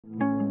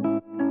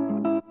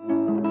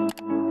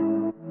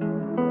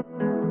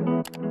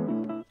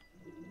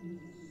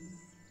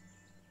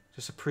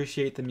Just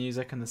appreciate the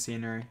music and the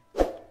scenery.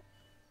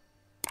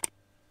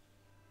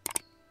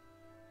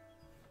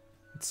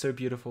 It's so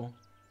beautiful.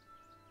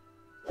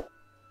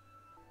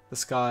 The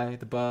sky,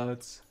 the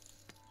birds.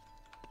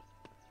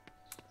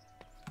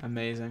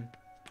 Amazing.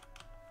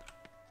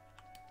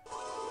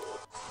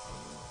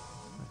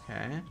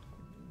 Okay.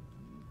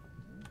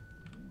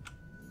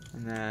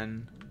 And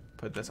then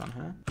put this on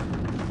her.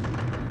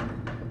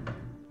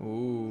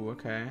 Ooh,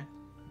 okay.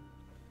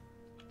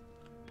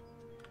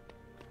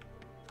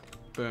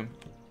 Boom.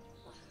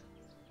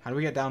 How do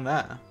we get down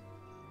there?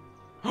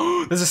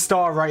 There's a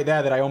star right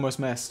there that I almost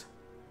missed.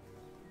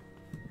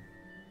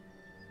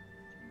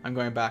 I'm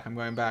going back, I'm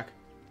going back.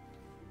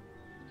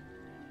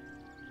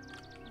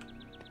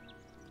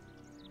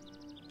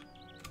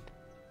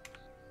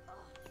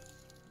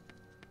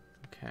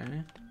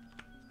 Okay.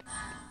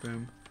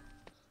 Boom.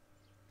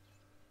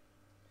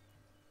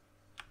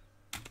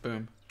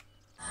 Boom.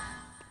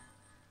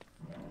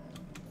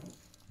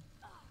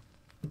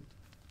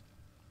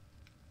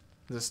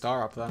 There's a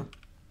star up there.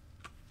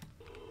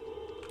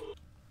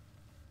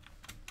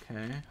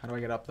 Okay, how do I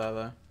get up there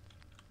though?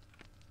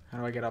 How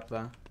do I get up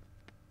there?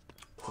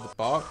 To the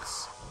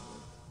box?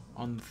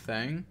 On the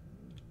thing?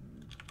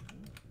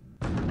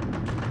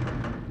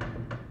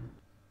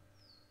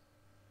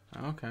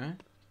 Okay.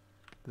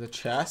 The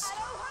chest?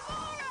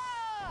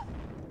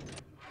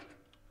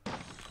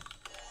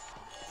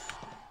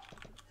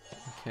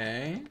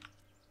 Okay.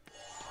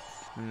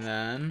 And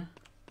then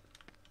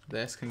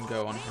this can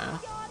go on here.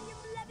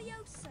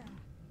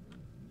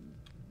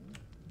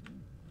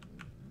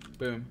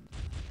 Boom.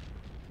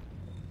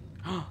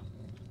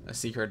 A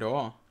secret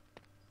door.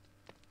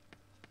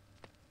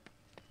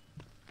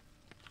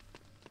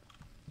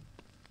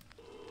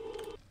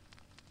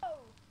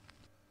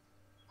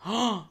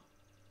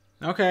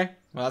 Okay,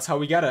 well that's how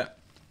we get it.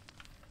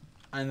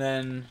 And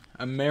then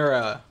a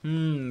mirror.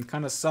 Kind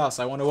of sus.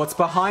 I wonder what's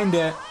behind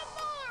it.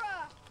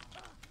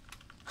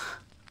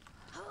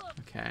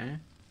 Okay.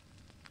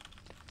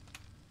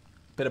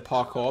 Bit of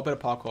parkour, bit of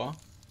parkour.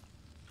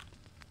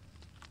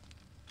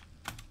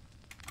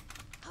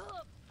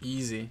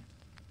 Easy.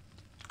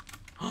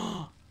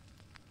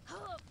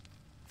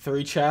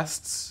 3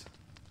 chests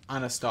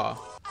and a star.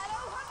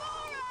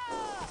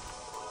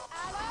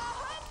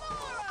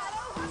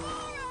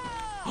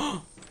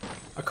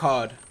 A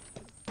card.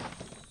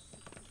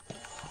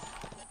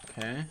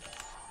 Okay.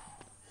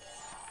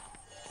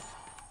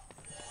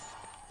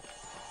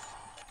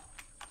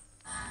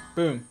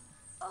 Boom.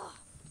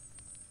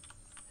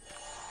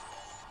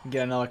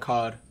 Get another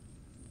card.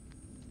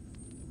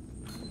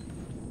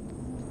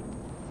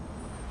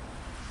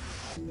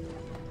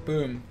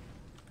 Boom.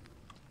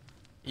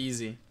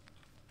 Easy.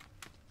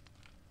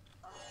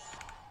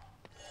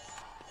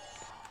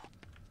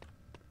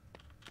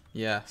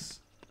 Yes.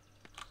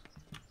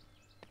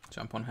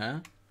 Jump on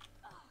here.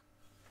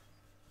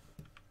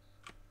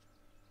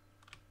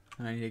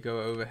 And I need to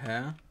go over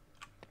here.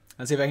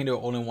 Let's see if I can do it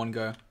all in one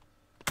go.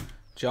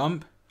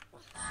 Jump.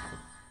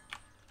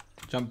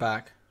 Jump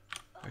back.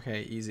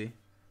 Okay, easy.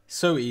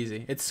 So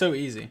easy. It's so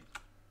easy.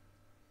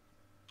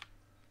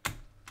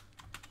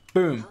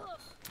 Boom.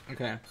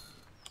 Okay.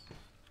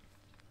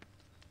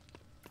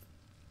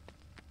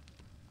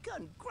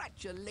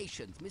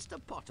 Congratulations, Mr.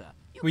 Potter.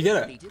 We did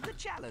it. Completed the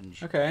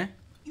challenge. Okay.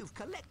 You've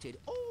collected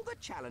all the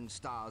challenge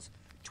stars.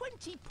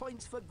 20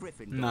 points for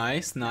Gryffindor.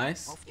 Nice,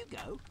 nice. Off you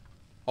go.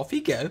 Off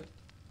you go.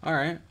 All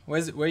right. Where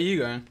are you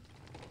going?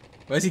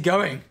 Where's he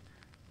going?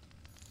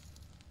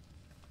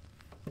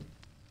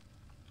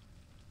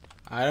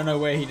 I don't know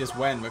where he just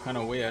went, but kind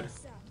of weird.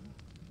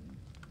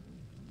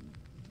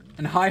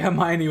 And hi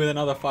Hermione with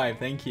another 5.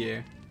 Thank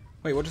you.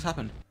 Wait, what just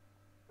happened?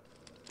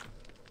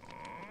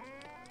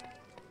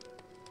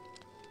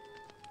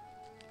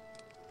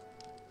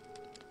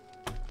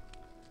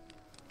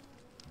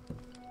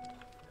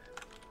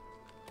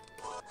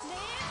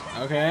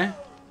 Okay.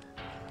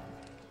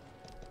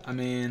 I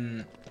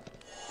mean,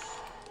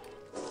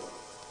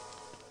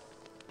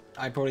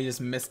 I probably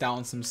just missed out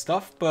on some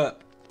stuff,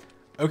 but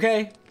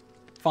okay,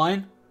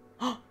 fine.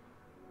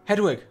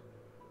 Hedwig.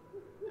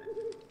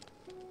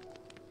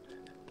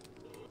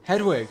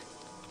 Hedwig.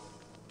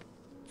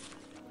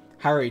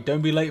 Harry,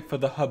 don't be late for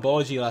the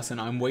herbology lesson.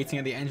 I'm waiting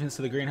at the entrance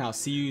to the greenhouse.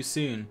 See you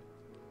soon.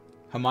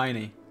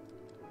 Hermione.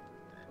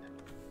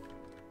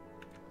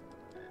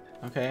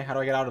 Okay, how do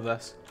I get out of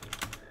this?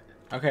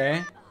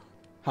 Okay.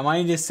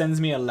 Hermione just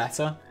sends me a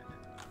letter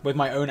with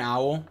my own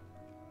owl.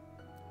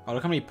 Oh,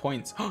 look how many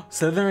points.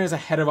 Slytherin is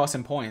ahead of us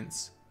in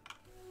points.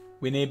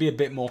 We need to be a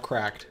bit more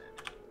cracked.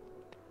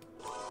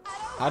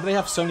 How do they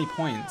have so many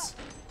points?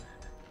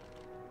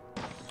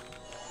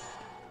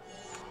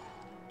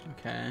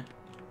 Okay.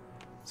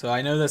 So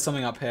I know there's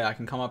something up here. I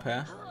can come up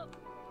here.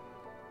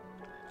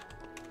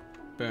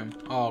 Boom.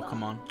 Oh,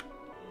 come on.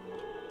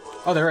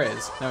 Oh, there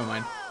is. Never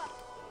mind.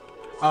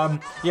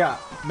 Yeah,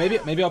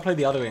 maybe I'll play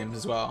the other games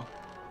as well.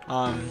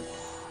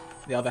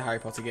 The other Harry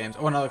Potter games.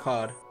 Oh, another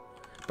card.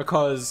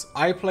 Because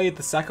I played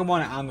the second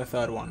one and the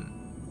third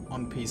one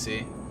on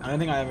PC. I don't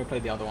think I ever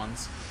played the other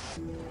ones.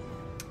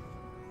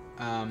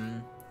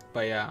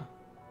 But yeah.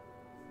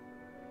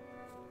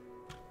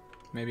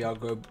 Maybe I'll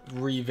go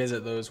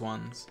revisit those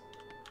ones.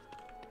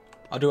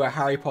 I'll do a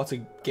Harry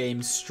Potter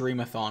game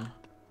streamathon.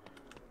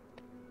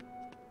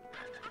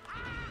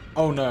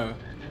 Oh no.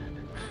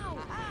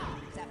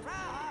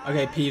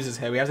 Okay, Peeves is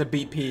here. We have to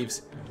beat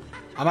Peeves.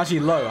 I'm actually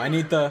low. I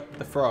need the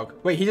frog.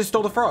 Wait, he just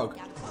stole the frog.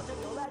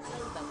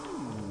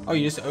 Oh,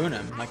 you just own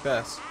him like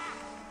this.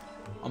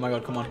 Oh my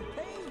god, come on.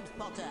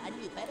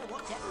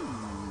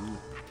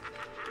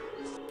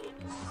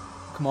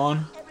 Come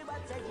on.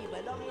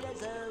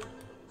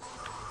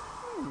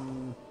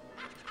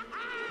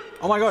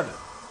 Oh my god.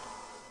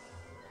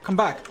 Come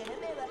back.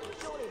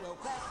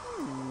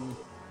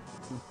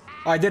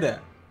 Oh, I did it.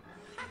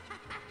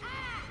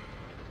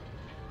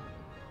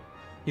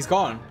 He's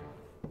gone.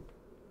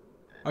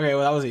 Okay,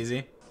 well that was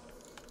easy.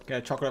 Get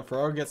a chocolate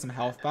frog, get some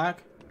health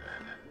back.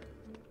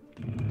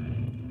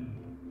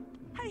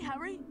 Hey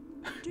Harry,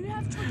 do you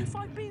have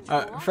 25 beans for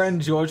us?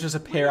 Friend George just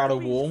appeared out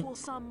of wall.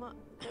 Some,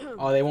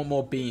 Oh, they want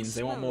more beans.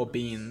 They want more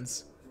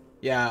beans.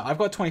 Yeah, I've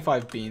got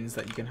 25 beans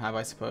that you can have,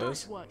 I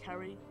suppose. Nice work,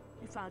 Harry.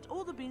 You found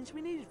all the beans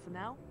we needed for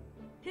now.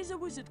 Here's a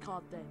wizard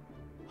card then.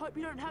 Hope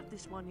you don't have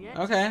this one yet.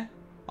 Okay,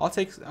 I'll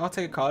take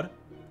a card.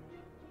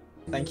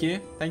 Thank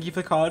you. Thank you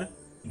for the card.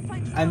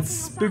 And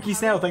Spooky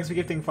Snail, thanks for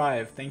gifting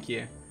 5. Thank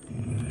you.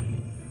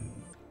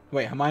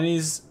 Wait,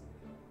 Hermione's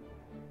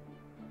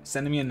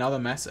sending me another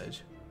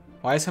message.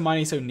 Why is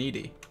Hermione so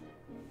needy?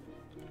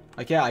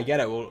 Like, yeah, I get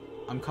it. Well,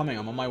 I'm coming.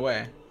 I'm on my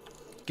way.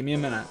 Give me a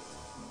minute.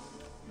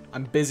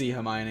 I'm busy,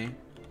 Hermione.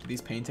 Do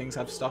these paintings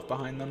have stuff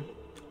behind them?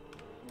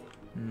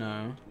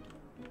 No.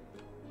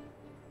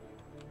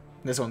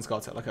 This one's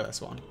got it. Look at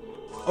this one.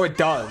 Oh, it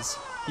does.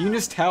 You can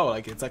just tell,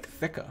 like, it's like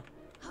thicker.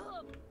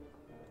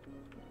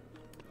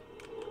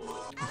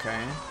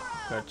 Okay.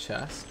 Got a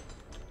chest.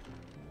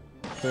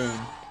 Boom.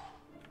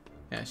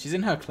 Yeah, she's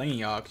in her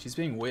clingy arc. She's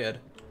being weird.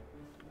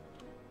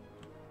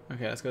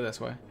 Okay, let's go this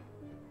way.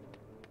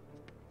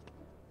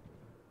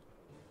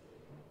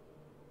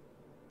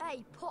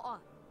 Hey, Potter.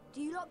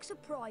 Do you like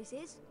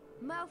surprises?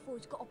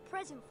 Malfoy's got a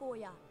present for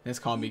you. This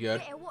can't be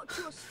good. You better watch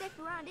your step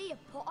around here,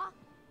 Potter.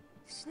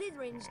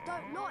 Slytherins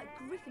don't like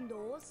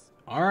Gryffindors.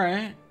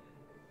 Alright.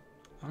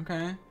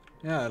 Okay.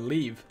 Yeah,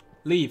 leave.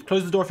 Leave.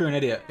 Close the door if you're an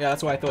idiot. Yeah,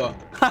 that's what I thought.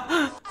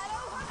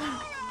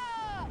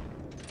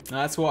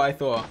 That's what I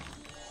thought.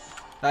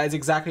 That is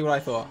exactly what I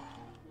thought.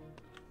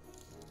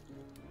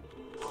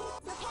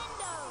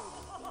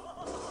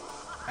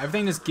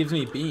 Everything just gives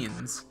me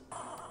beans.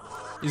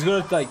 He's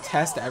gonna like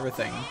test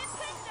everything.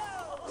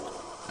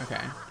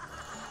 Okay.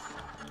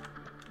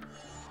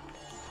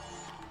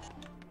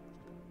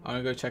 I'm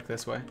gonna go check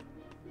this way.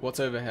 What's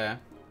over here?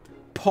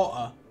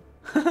 Potter.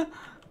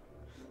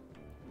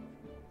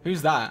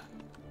 Who's that?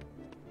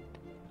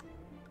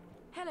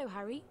 Hello,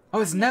 Harry.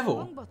 Oh, it's I'm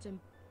Neville. Longbottom.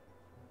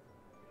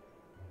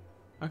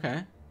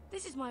 Okay.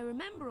 This is my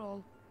remember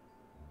all.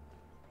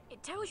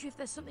 It tells you if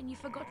there's something you've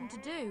forgotten to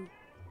do.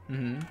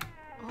 Mm-hmm.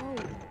 Oh,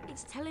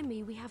 it's telling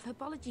me we have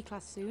herbology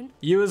class soon.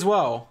 You as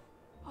well.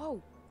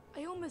 Oh,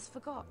 I almost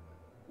forgot.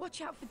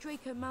 Watch out for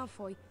Draco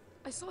Malfoy.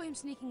 I saw him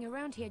sneaking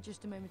around here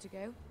just a moment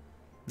ago.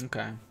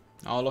 Okay.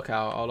 I'll look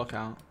out. I'll look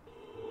out.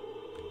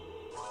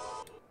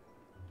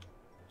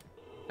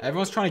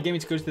 Everyone's trying to get me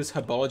to go to this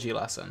herbology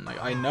lesson.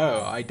 Like, I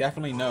know. I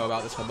definitely know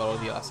about this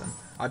herbology lesson.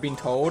 I've been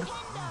told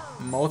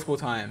multiple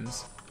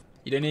times.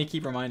 You don't need to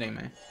keep reminding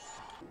me.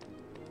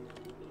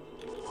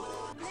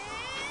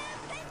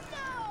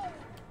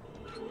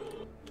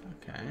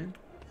 Okay.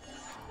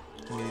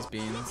 Give me these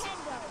beans.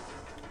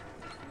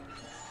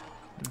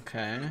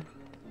 Okay.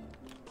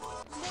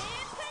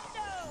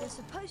 There's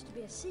supposed to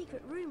be a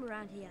secret room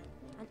around here,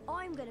 and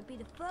I'm going to be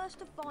the first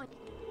to find it.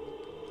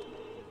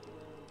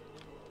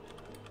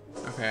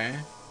 Okay.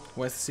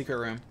 Where's the secret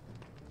room?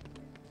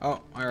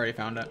 Oh, I already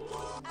found it.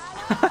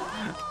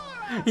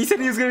 He said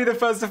he was going to be the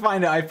first to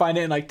find it. I find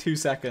it in like 2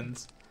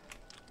 seconds.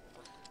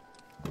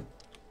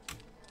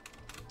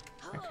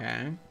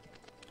 Okay.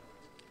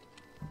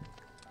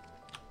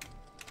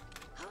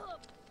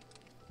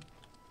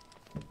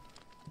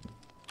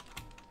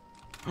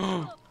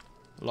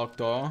 Locked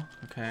door.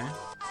 Okay.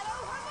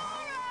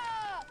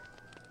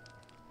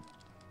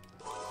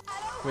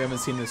 We haven't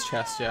seen this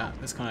chest yet.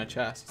 This kind of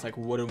chest. It's like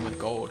wooden with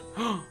gold.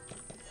 A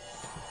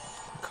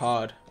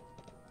card.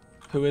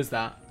 Who is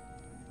that?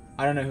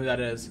 I don't know who that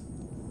is.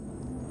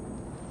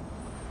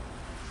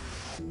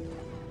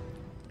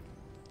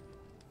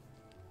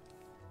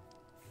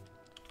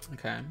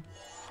 Okay.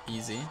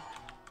 Easy.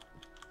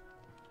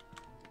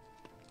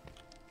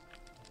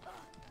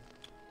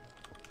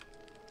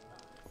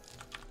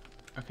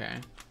 Okay.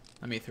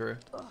 Let me through.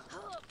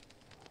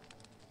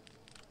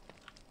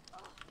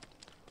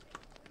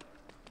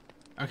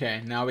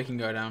 Okay, now we can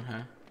go down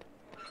here.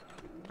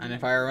 And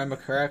if I remember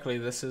correctly,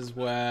 this is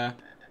where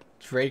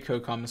Draco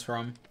comes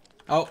from.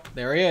 Oh,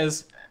 there he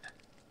is.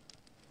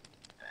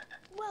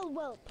 Well,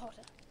 well,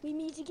 Potter. We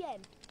meet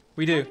again.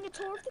 We do. Having a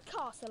tour of the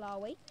castle, are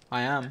we?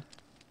 I am.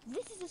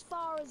 This is as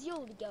far as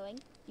you'll be going.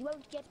 You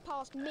won't get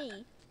past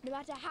me, no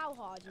matter how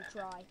hard you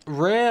try.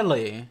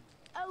 Really?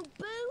 Oh,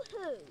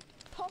 boo-hoo!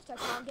 Potter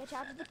can't get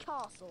out of the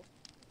castle.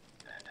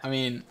 I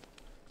mean,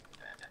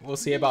 we'll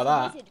see about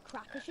that. Wizard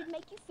cracker should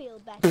make you feel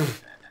better.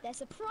 They're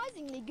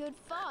surprisingly good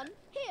fun.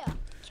 Here,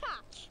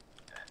 catch.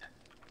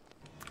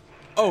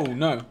 Oh,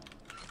 no.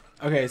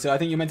 Okay, so I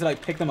think you're meant to,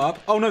 like, pick them up.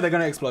 Oh, no, they're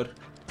gonna explode.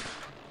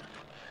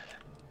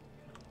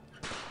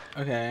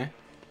 Okay.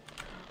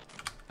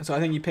 So I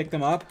think you pick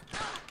them up.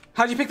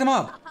 How'd you pick them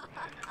up?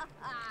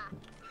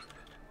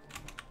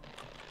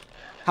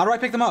 How do I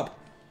pick them up?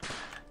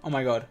 Oh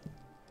my god.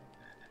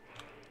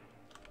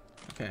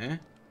 Okay.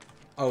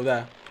 Oh,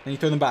 there. Then you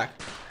throw them back.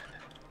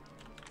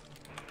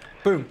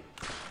 Boom.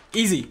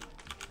 Easy.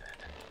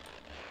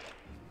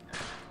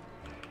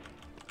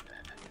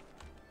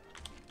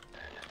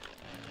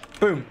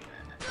 Boom.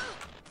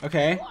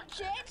 Okay.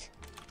 Watch it.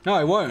 No,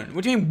 I won't.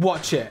 What do you mean,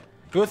 watch it?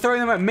 You're throwing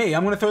them at me.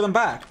 I'm going to throw them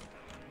back.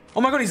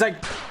 Oh my god, he's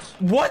like...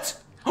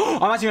 What?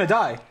 I'm actually going to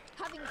die.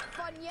 Having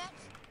fun yet?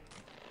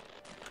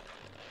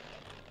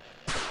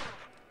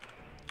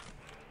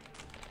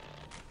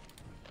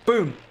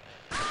 Boom.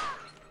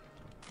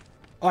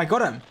 Oh, I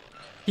got him.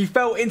 He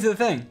fell into the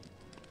thing.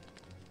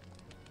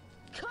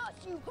 Curse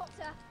you,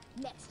 Potter.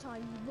 Next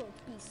time you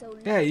won't be so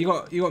Yeah, you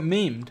got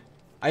memed.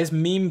 I just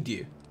memed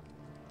you.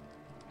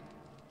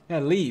 Yeah,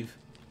 leave.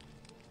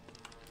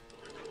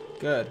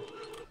 Good.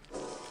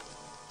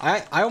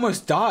 I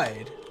almost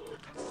died.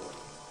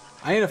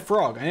 I need a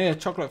frog. I need a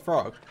chocolate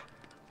frog.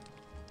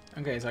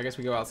 Okay, so I guess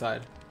we go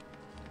outside.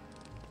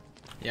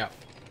 Yeah.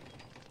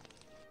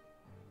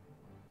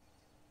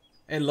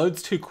 It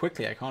loads too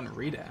quickly. I can't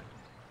read it.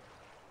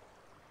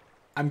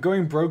 I'm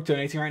going broke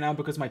donating right now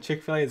because my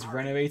Chick-fil-A is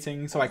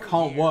renovating, so I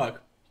can't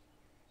work.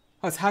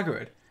 Oh, it's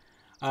Hagrid.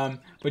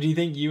 But do you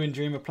think you and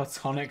Dream are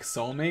platonic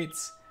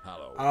soulmates?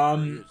 Hello,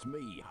 it's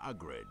me,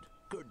 Hagrid.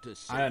 Good to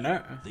see I don't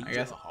know. you. I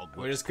guess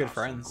we're just good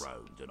friends.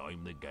 Grounds, and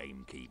I'm the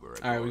gamekeeper.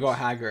 Alright, we got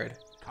Hagrid.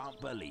 Can't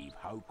believe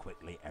how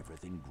quickly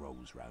everything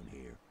grows round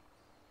here.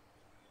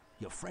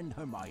 Your friend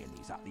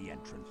Hermione's at the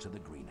entrance to the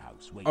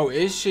greenhouse. Oh,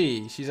 is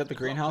she? She's at the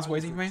greenhouse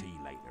waiting for me? Tea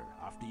later,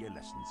 after your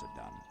lessons are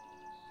done.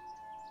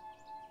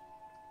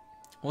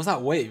 What's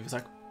that wave? It's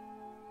like...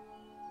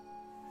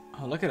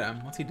 Oh, look at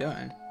him. What's he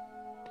doing?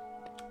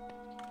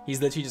 He's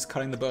literally just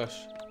cutting the bush.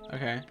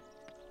 Okay.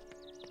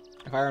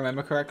 If I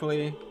remember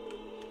correctly...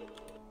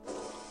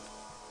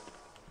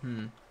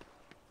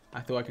 I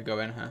thought I could go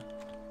in here.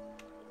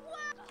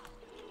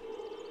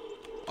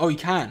 Oh, you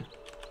can.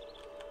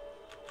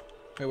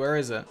 Wait, where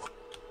is it?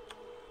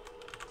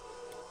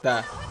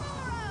 There.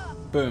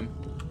 Boom.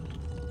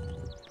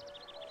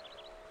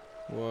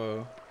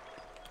 Whoa.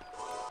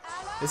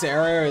 This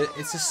area,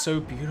 it's just so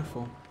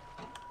beautiful.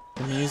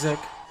 The music,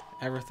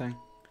 everything.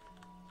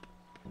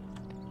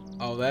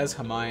 Oh, there's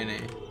Hermione.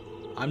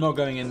 I'm not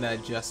going in there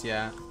just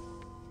yet.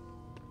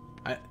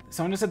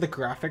 Someone just said the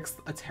graphics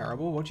are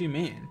terrible? What do you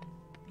mean?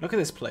 Look at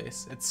this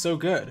place. It's so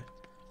good.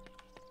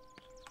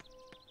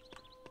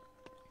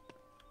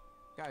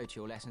 Go to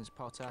your lessons,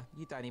 Potter.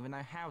 You don't even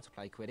know how to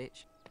play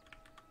Quidditch.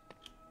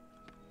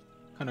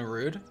 Kind of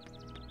rude.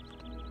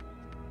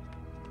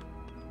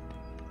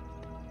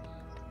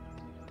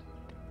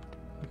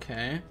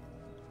 Okay.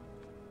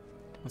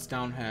 What's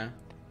down here?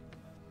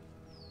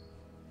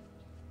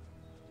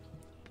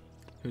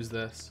 Who's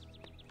this?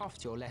 Off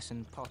to your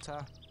lesson,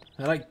 Potter.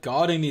 They're like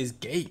guarding these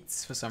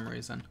gates for some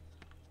reason.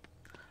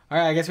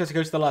 Alright, I guess we have to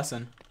go to the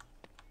lesson.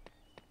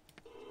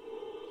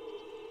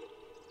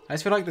 I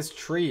just feel like this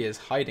tree is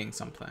hiding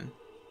something.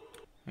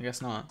 I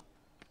guess not.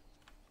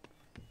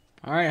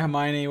 Alright,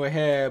 Hermione, we're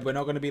here. We're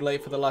not going to be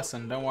late for the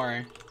lesson. Don't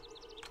worry.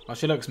 Oh,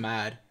 she looks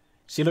mad.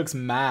 She looks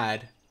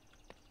mad.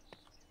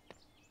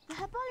 The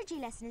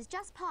herbology lesson is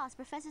just past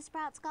Professor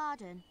Sprout's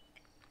garden.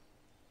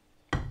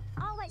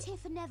 I'll wait here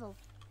for Neville.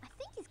 I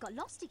think he's got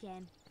lost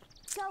again.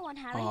 Go on,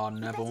 Harry. Oh, You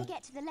Neville. better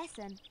get to the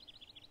lesson.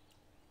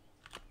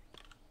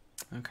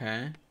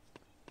 Okay.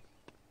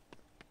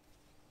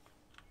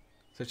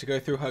 So to go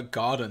through her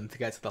garden to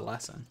get to the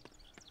lesson.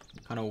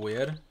 Kind of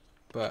weird,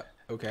 but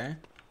okay.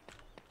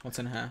 What's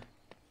in here?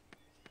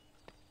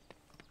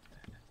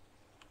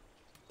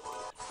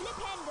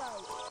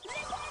 Flipendo!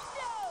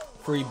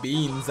 Flipendo! 3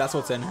 beans, that's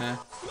what's in here.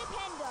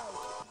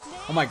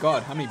 Flipendo! Oh my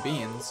god, how many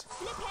beans?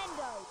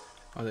 Flipendo!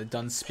 Oh, they're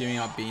done spewing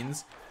out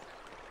beans.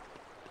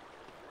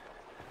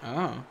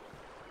 Oh.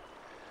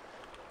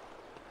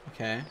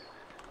 Okay.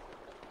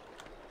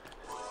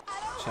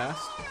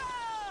 Chest.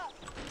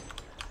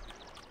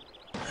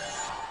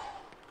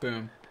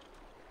 Boom.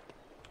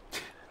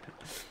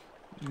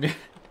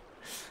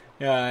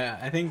 Yeah,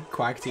 I think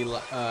Quackty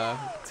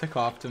took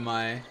after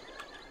my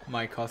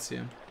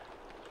costume.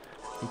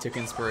 He took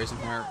inspiration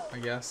from her, I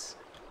guess.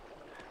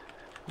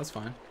 That's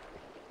fine.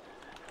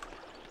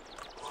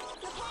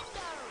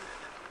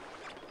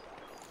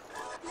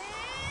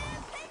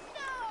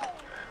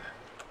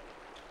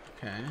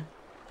 Okay.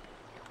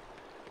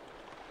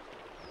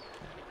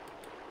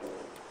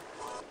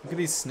 Look at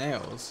these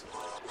snails.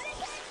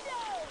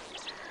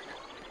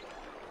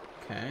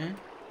 Okay.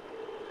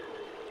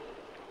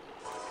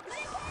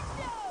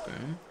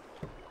 Boom.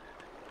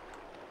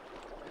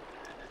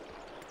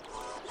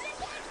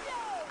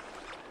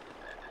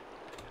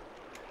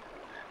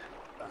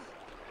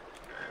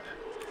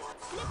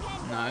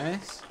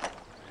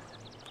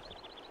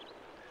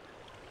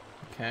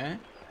 Okay.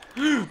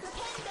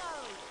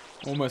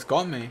 Almost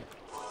got me.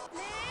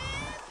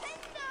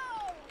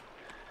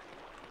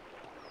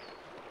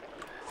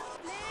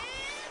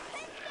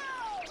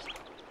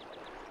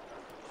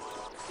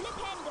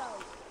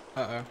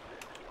 Uh-oh.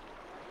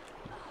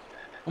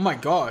 Oh my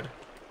god.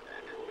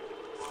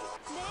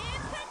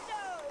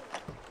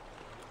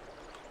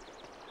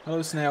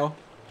 Hello, snail.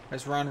 I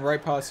just ran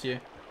right past you.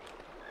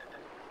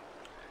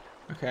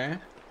 Okay.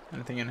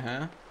 Anything in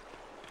here?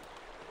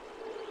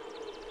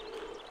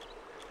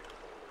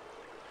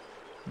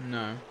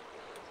 No.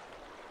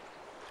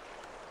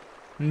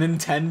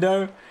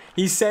 Nintendo?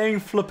 He's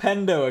saying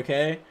flipendo,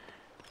 okay?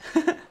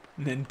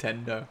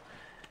 Nintendo.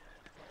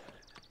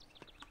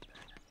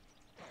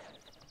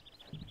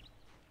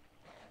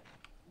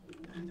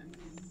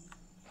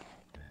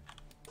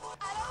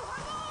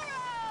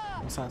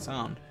 What's that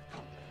sound?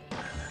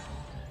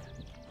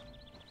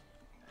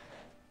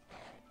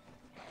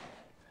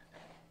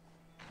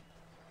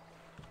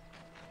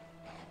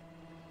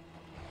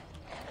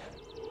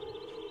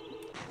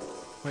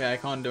 Wait, I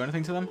can't do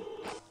anything to them?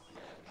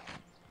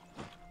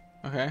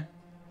 Okay.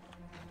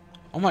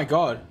 Oh my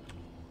god.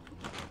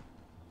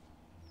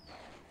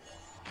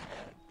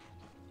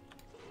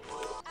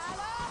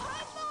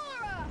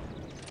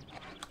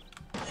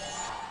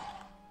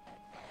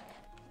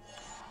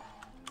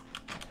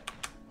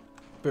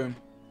 Boom.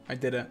 I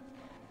did it.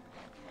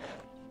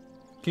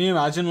 Can you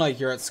imagine, like,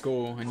 you're at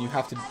school and you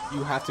have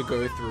to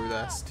go through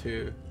this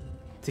to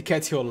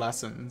get to your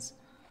lessons?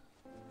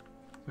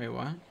 Wait,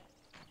 what?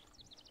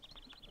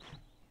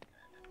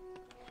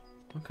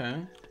 Okay.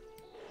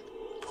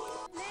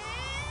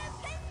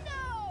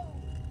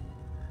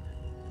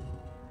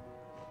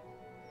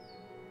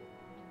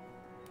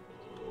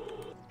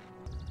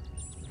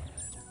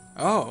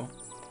 Oh.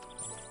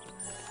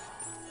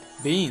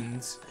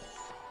 Beans.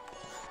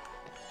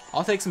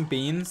 I'll take some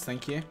beans,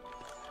 thank you.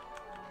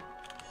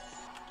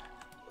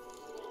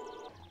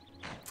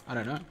 I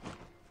don't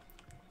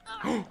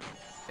know.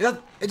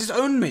 It just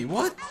owned me,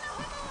 what?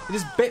 It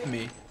just bit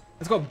me.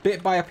 It's got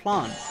bit by a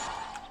plant.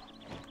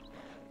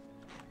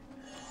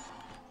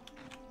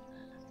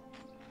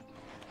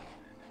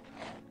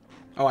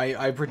 Oh,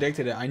 I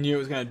predicted it. I knew it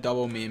was going to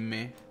double meme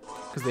me.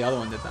 Because the other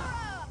one did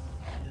that.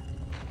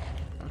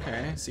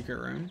 Okay, secret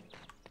room.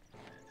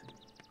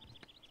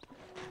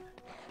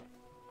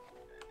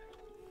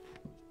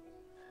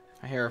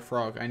 I hear a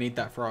frog. I need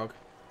that frog.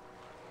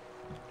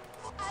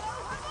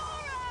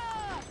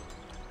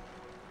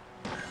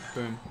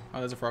 Boom. Oh,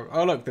 there's a frog.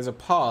 Oh, look, there's a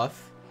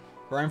path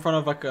right in front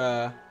of like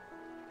a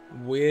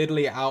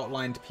weirdly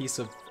outlined piece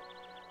of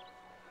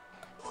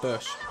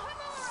bush.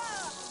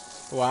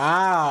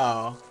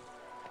 Wow.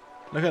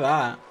 Look at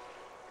that.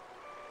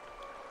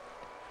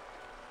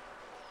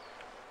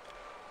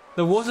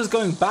 The water's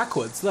going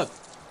backwards. Look.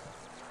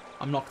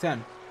 I'm knocked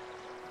in.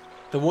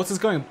 The water's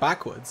going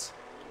backwards.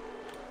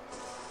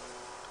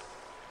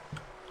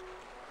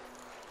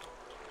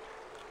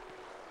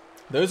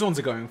 Those ones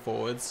are going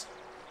forwards.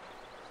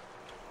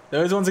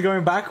 Those ones are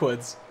going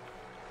backwards.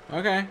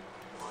 Okay.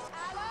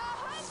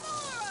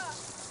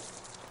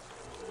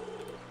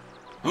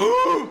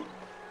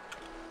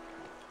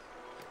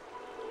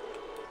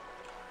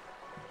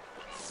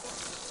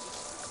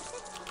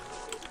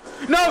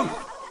 No!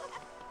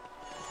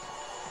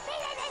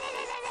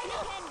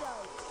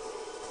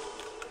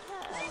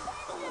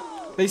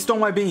 They stole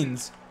my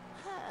beans.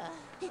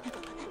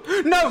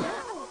 No!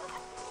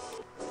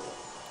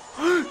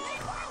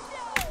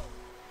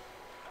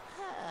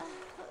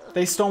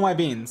 They stole my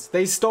beans.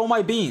 They stole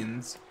my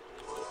beans.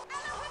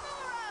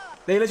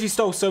 They literally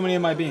stole so many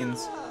of my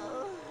beans.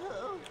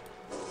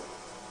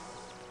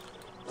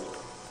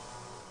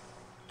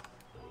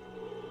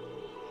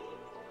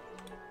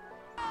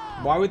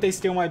 Why would they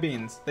steal my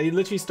beans? They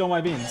literally stole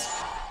my beans.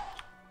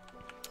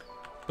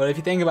 But if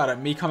you think about it,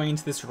 me coming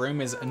into this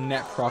room is a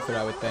net profit,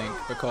 I would think,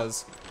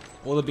 because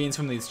all the beans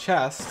from these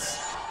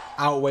chests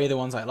outweigh the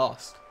ones I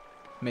lost.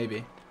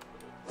 Maybe.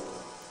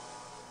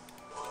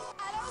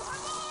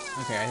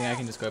 Okay, I think I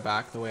can just go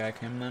back the way I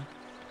came then.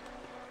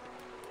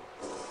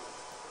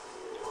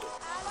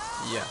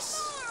 Yes.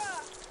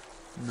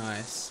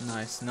 Nice,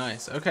 nice,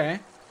 nice. Okay.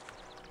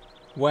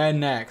 Where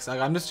next? Like,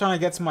 I'm just trying to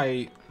get to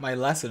my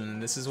lesson,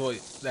 and this is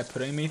what they're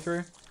putting me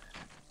through.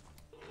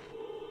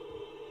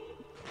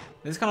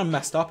 This is kind of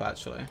messed up,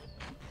 actually.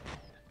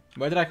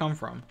 Where did I come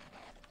from?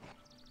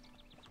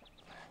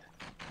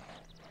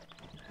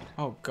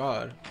 Oh,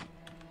 God.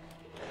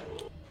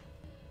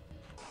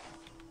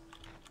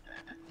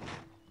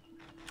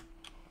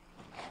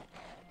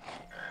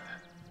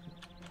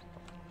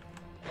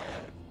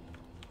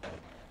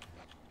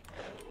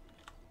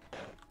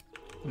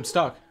 I'm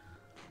stuck.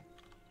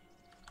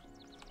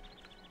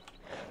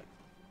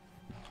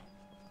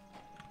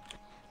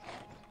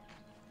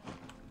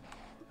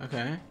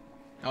 Okay.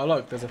 Oh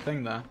look, there's a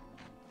thing there.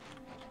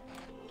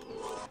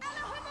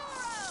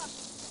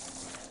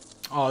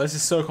 Oh, this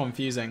is so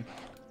confusing.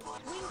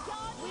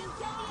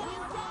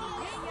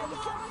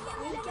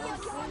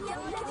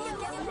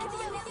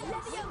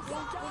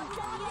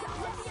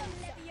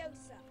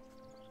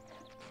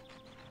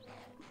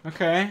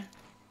 Okay.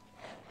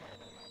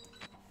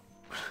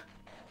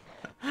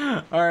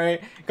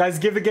 Alright. Guys,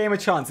 give the game a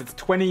chance. It's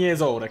 20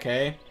 years old,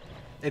 okay?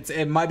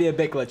 It might be a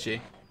bit glitchy.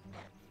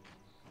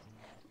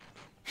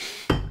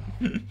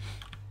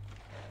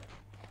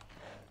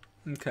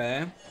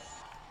 Okay.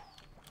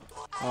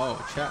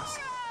 Oh, chest.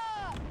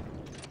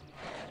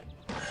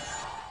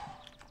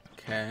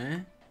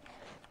 Okay.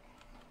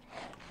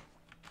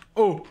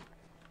 Oh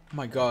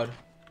my god.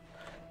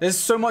 There's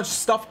so much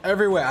stuff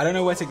everywhere. I don't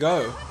know where to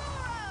go.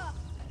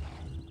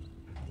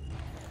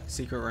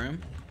 Secret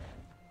room.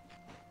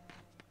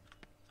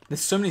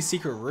 There's so many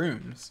secret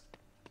rooms.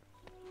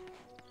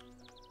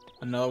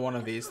 Another one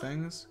of these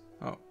things.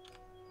 Oh.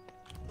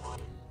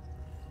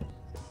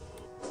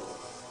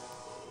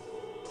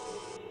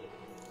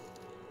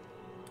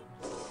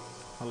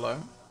 Hello?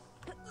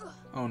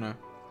 Oh no.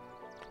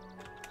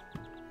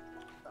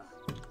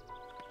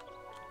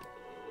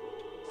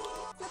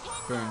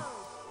 Boom.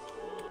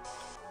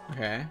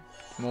 Okay.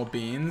 More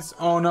beans.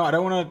 Oh no, I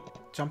don't want to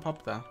jump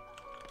up there.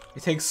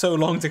 It takes so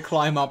long to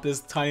climb up this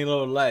tiny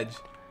little ledge.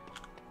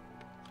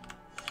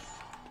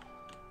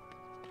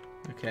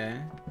 Okay.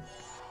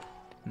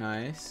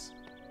 Nice.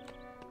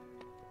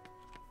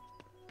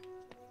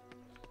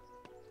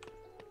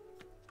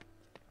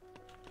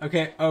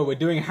 Okay, oh, we're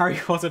doing Harry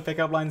Potter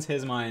pickup lines.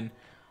 Here's mine.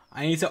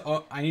 I need to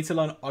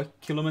learn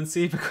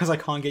occlumency because I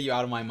can't get you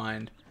out of my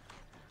mind.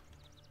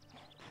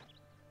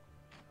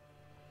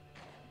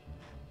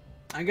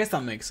 I guess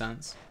that makes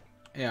sense.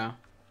 Yeah.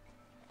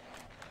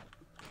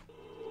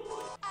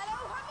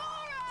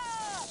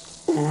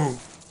 Ooh.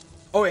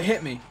 Oh, it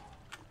hit me.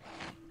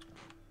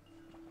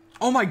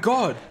 Oh my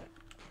god.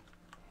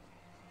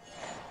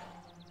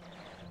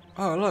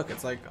 Oh, look,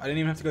 it's like I didn't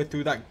even have to go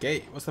through that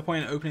gate. What's the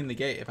point in opening the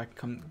gate if I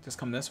can just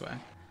come this way?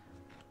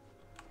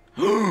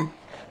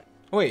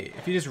 Wait,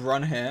 if you just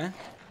run here,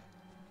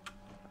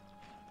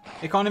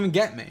 it can't even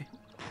get me.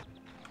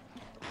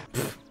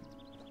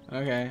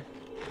 Okay.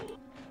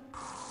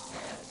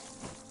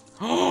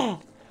 Oh,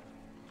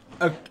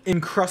 a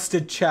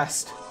encrusted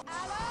chest.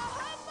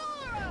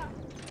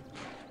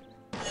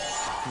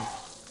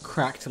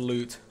 Cracked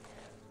loot.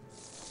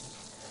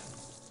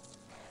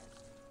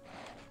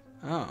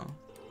 Oh.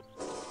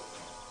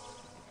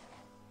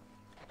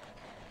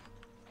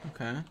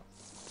 Okay.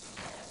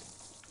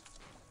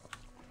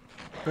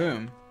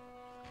 Boom.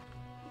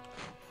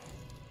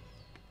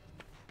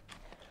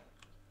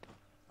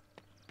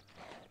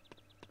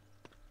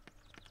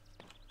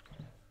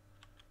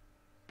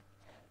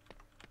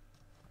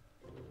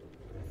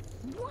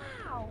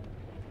 Wow!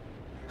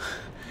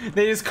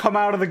 They just come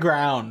out of the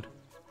ground.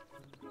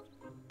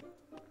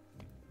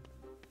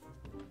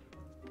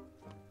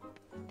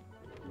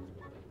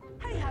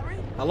 Hey, Harry.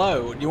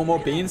 Hello, do you want more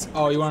beans?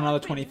 Oh, you want another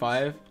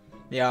 25?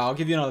 Yeah, I'll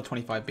give you another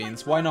 25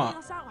 beans. Why not?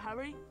 Us out,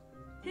 Harry.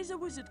 Here's a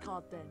wizard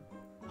card then.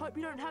 Hope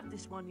you don't have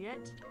this one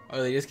yet.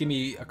 Oh, they just give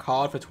me a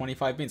card for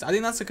 25 beans. I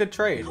think that's a good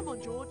trade. Come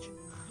on, George.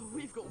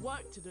 We've got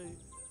work to do.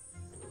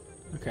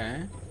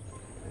 Okay.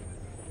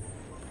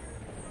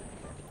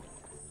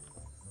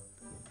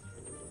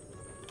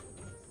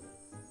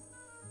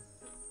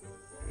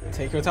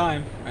 Take your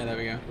time. Alright, there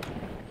we go.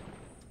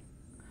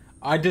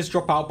 I'd just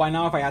drop out by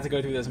now if I had to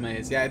go through this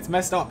maze. Yeah, it's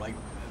messed up. Like,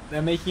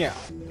 they're making it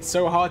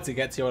so hard to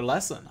get to your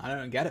lesson. I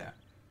don't get it.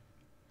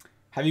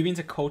 Have you been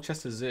to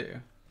Colchester Zoo?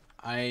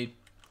 I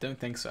don't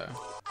think so.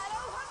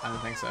 I don't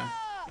think so.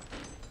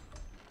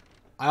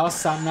 I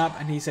asked Sapnap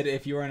and he said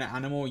if you were an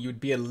animal, you'd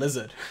be a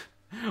lizard.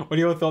 What are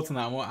your thoughts on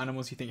that? And what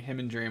animals do you think him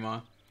and Dream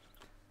are?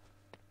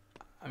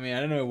 I mean, I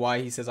don't know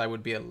why he says I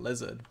would be a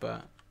lizard,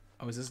 but...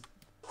 Oh, is this...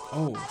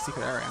 Oh,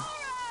 secret area.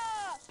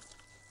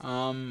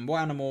 What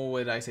animal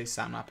would I say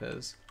Sapnap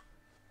is?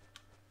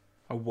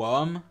 A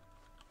worm?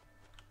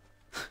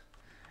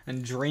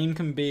 And Dream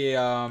can be,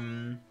 a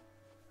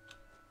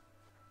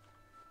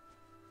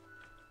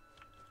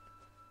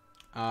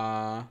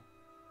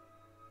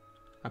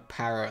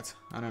parrot.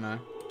 I don't know.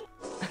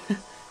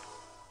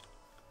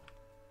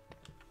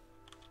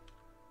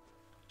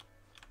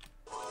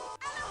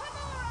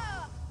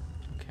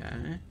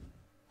 Okay.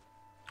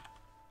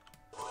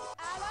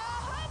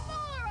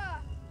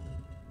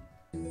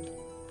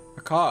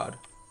 A card.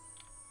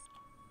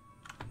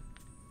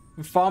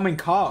 I'm farming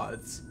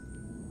cards.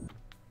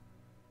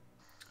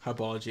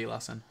 Herbology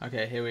lesson.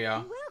 Okay, here we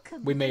are.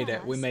 Welcome, We made it.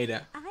 class. We made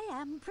it. I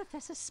am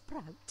Professor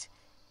Sprout.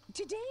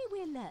 Today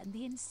we'll learn the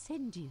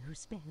Incendio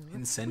spell,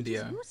 Incendio. which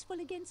is useful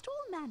against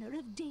all manner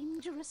of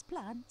dangerous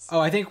plants. Oh,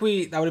 I think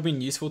that would have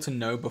been useful to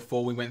know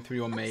before we went through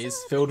your maze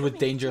Observe filled the with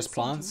correct dangerous Incendio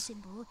plants.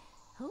 symbol.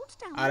 Hold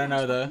down I don't the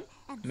know though. button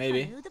and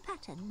Maybe. follow the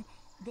pattern,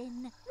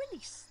 then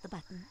release the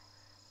button.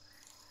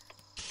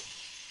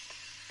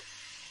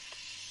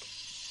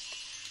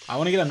 I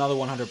want to get another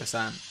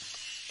 100%.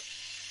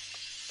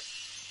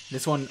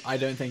 This one I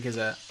don't think is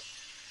it.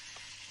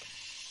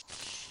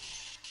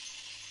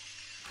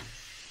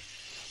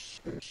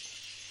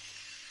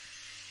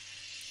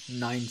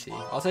 $90.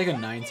 I'll take a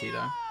 90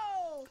 though.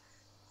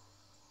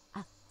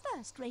 A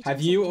first-rate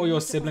Have you or Incendio your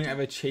is the sibling bottom.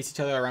 ever chased each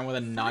other around with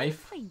a 5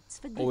 knife? points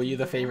for Or were you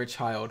the Gryffindor. favorite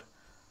child?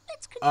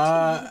 Let's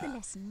continue with the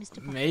lesson, Mr.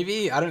 Potter.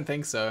 Maybe? I don't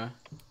think so.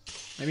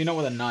 Maybe not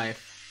with a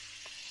knife.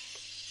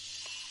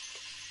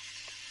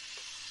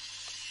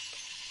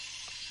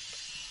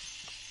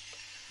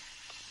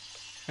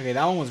 Okay,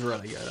 that one was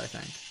really good, I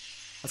think.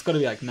 That's got to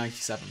be like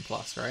 97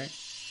 plus, right?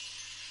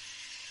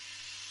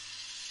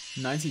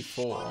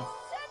 94.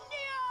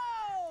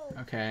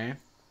 Okay.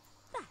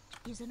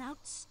 That is an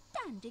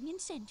outstanding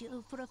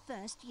incendio for a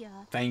first year.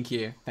 Thank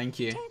you. Thank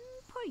you. 10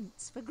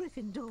 points for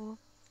Gryffindor.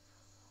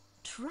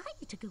 Try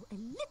to go a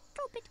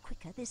little bit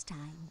quicker this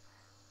time.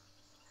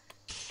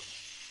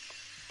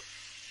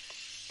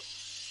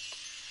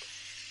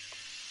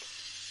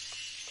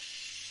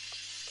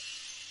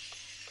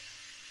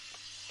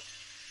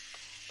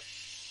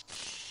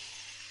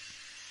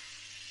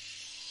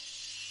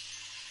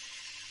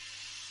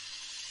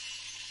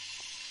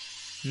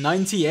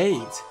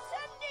 $98.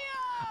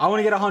 I want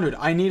to get 100.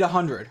 I need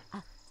 100.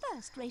 A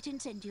first-rate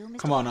incendio, Mr.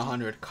 Come on, Potter.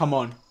 100. Come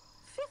on.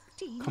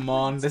 15 Come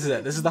on. points This is for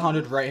it. This is the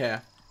 100 right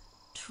here.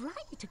 Try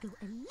to go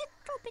a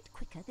little bit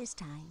quicker this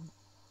time.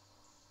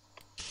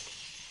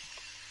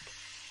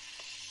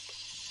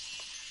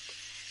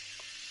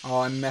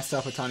 Oh, I messed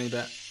up a tiny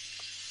bit.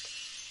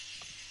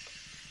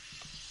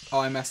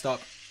 Oh, I messed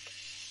up.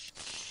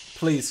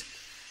 Please.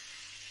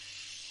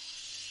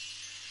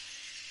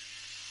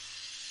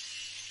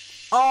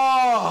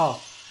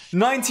 Oh!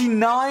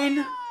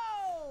 99?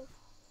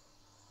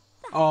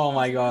 Oh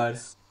my god.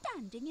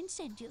 Outstanding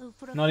incendio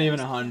for a Not even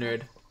first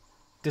 100. year.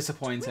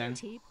 Disappointing.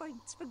 20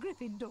 points for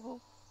Gryffindor.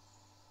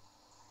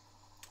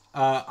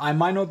 I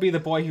might not be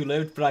the boy who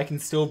lived, but I can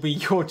still be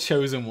your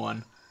chosen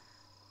one.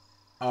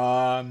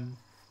 Now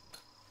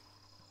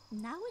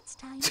it's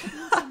time for the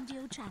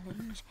incendio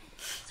challenge.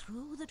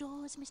 Through the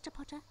doors, Mr.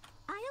 Potter.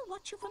 I'll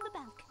watch you from the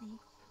balcony.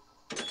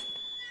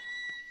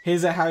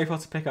 Here's a Harry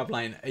Potter pickup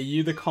line. Are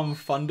you the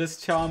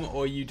confundus charm,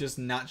 or are you just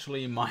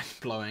naturally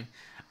mind-blowing?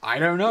 I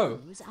don't know.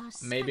 Those are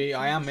Maybe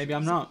I am, maybe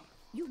I'm not.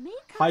 You may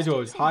Hi, cast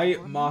George. incendio Hi,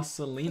 on them,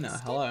 Marcelina. but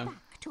step Hello.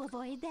 back to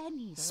avoid their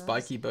needles.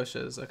 Spiky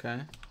bushes,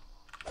 okay.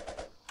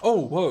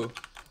 Oh, whoa.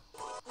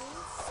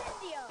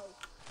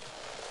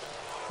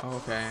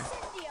 Okay.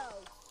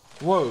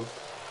 Whoa.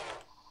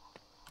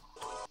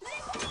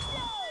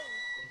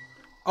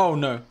 Oh,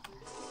 no.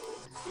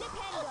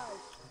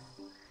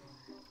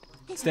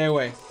 Stay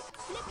away.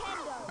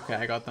 Okay,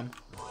 I got them.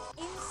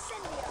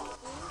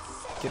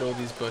 Get all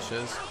these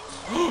bushes.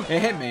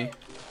 It hit me.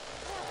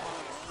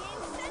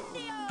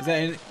 Is that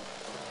any...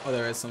 Oh,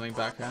 there is something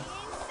back here.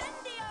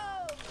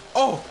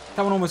 Oh!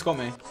 That one almost got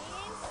me.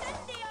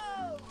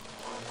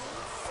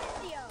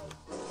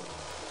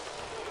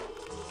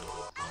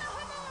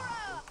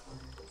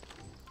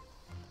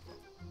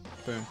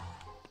 Boom.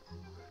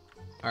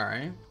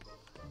 Alright.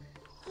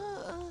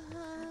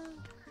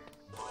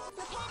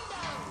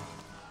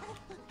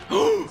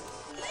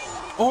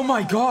 Oh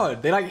my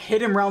god! They like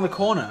hit him round the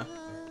corner.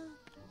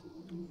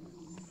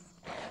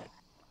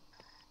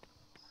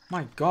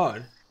 My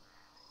god.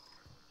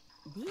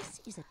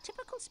 This is a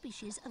typical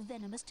species of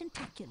venomous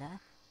tentacula.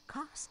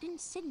 Cast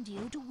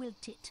incendio to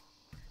wilt it.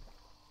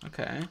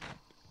 Okay.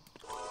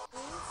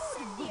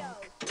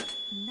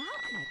 Now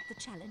let the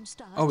challenge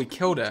start. Oh, we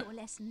killed it. Your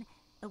lesson.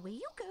 Away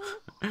you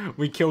go.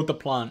 We killed the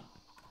plant.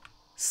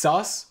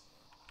 Sus?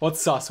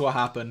 What's sus? What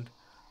happened?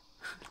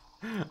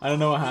 I don't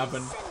know what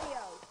happened.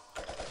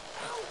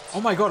 Oh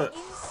my god.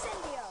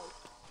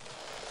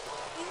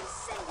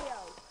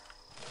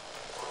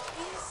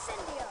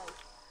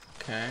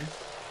 Okay.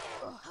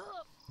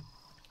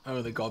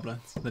 Oh, the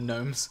goblins. The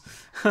gnomes.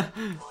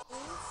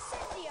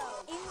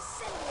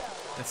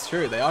 It's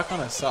true, they are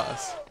kind of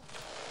sus.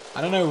 I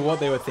don't know what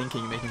they were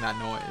thinking making that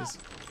noise.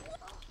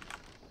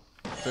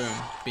 Boom.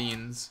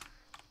 Beans.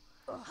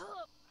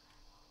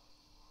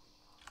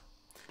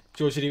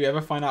 George, did you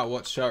ever find out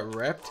what shirt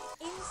ripped?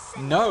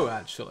 No,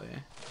 actually.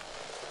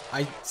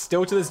 I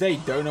still to this day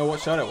don't know what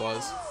shirt it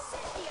was.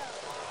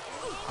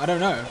 I don't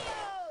know.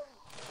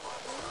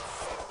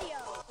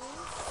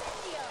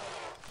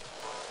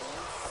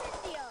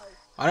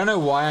 I don't know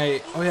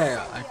why. Oh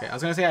yeah, okay. I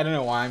was gonna say I don't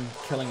know why I'm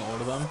killing all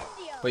of them,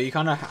 but you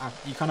kind of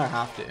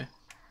have to,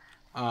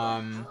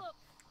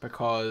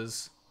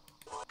 because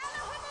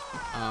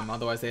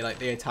otherwise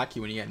they attack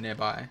you when you get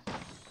nearby.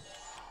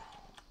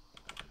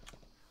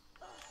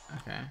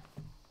 Okay,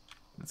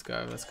 let's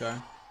go. Let's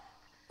go.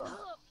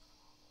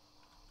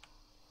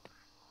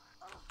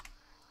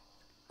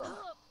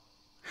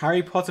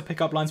 Harry Potter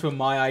pickup lines were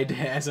my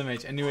idea,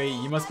 SMH. Anyway,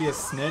 you must be a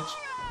snitch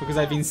because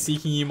I've been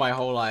seeking you my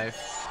whole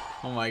life.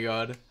 Oh my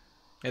god.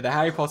 Yeah, the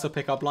Harry Potter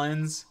pickup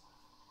lines,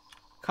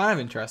 kind of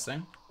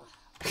interesting.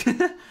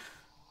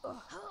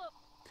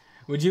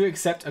 Would you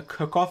accept a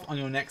cook-off on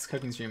your next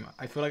cooking stream?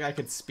 I feel like I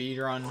could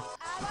speedrun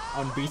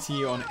on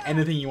BTU on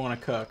anything you want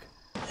to cook.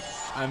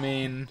 I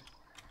mean,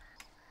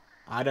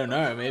 I don't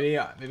know. Maybe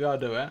I'll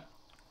do it.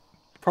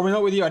 Probably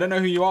not with you. I don't know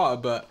who you are,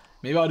 but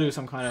maybe I'll do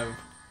some kind of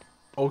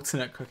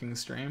alternate cooking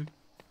stream.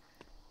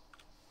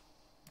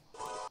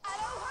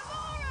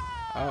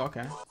 Oh,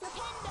 okay.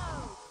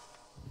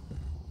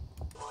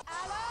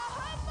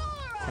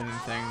 Hidden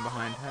thing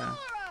behind her.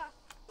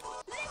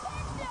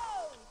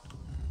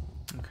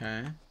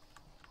 Okay.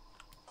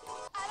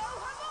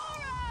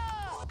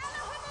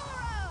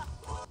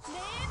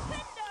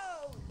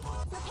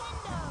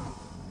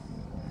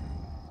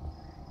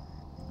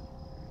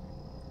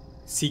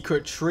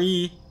 Secret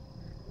tree.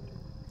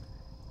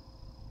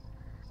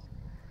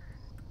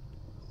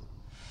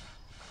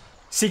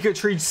 Secret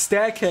tree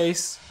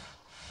staircase.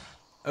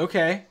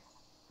 Okay.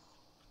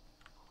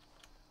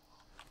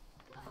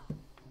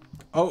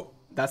 Oh,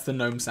 that's the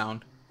gnome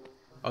sound.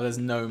 Oh, there's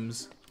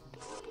gnomes.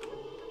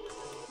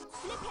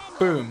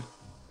 Boom.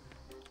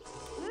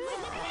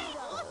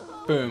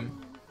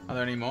 Boom. Are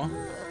there any more?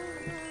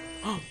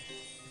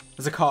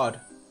 There's a card.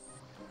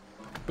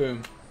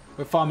 Boom.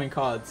 We're farming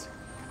cards.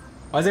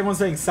 Why is everyone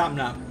saying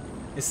Sapnap?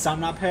 Is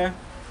Sapnap here?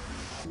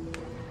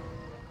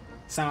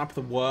 Sapnap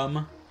the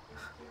worm.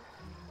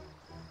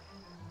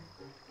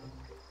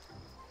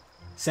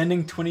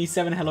 Sending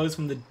 27 hellos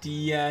from the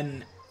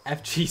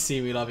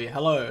DNFGC. We love you.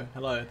 Hello.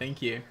 Hello.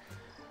 Thank you.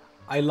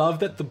 I love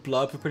that the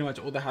blurb for pretty much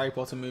all the Harry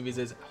Potter movies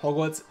is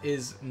Hogwarts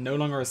is no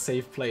longer a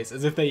safe place.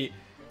 As if they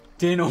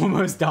didn't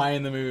almost die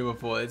in the movie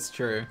before. It's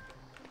true.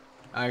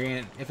 I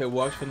mean, if it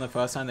worked from the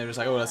first time, they were just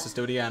like, oh, let's just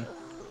do it again.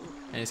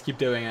 And just keep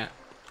doing it.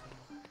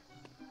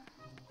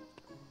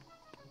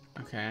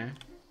 Okay.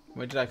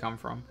 Where did I come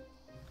from?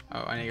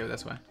 Oh, I need to go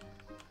this way.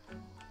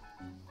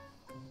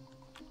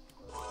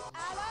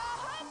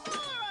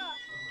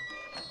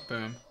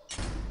 Boom.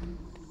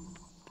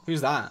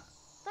 Who's that?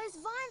 Those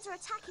vines are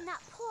attacking that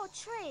poor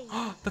tree.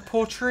 The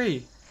poor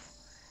tree.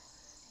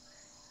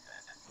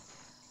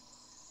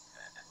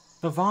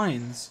 The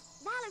vines.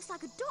 That looks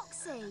like a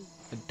doxy.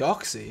 A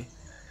doxy?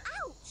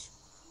 Ouch!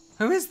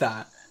 Who is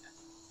that?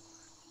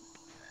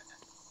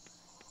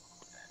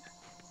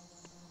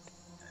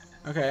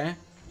 Okay.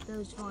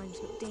 Those vines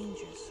look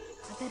dangerous.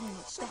 I better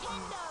not step on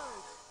them.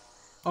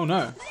 Oh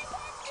no.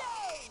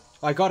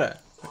 I got it.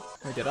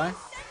 Wait, did I?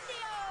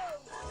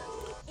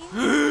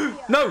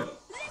 No!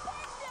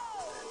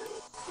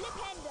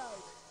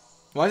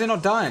 Why is it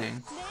not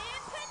dying?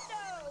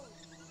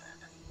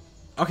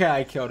 Okay,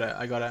 I killed it.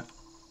 I got it.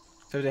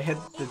 So to hit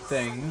the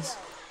things.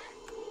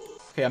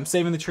 Okay, I'm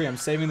saving the tree. I'm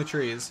saving the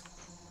trees.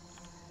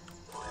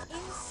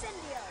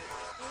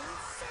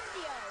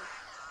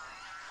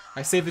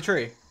 I saved the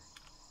tree.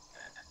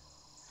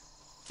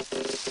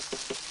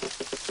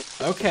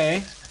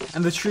 Okay.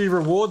 And the tree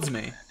rewards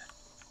me.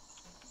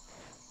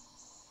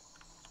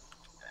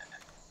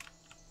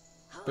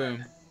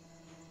 Boom.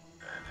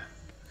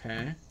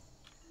 Okay.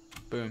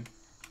 Boom.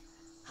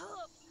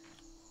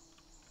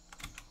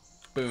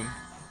 Boom.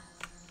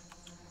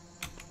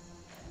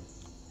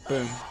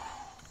 Boom.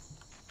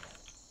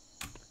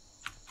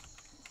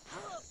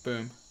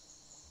 Boom.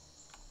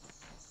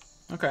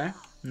 Okay.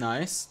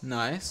 Nice.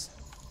 Nice.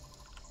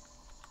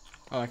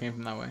 Oh, I came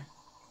from that way.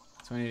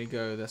 So I need to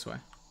go this way.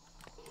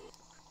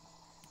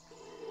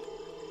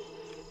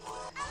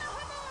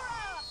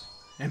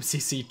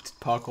 MCC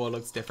parkour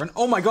looks different.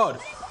 Oh my god!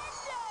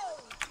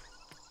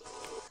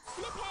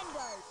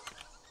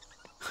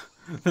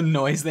 The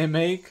noise they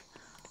make.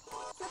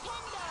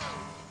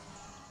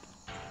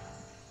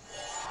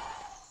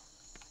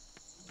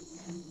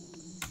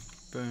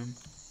 Boom.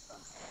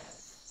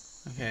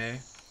 Okay.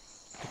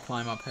 To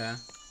climb up here.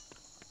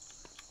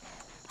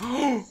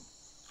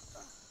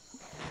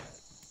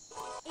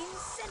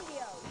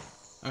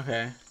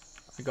 Okay.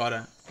 I got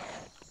it.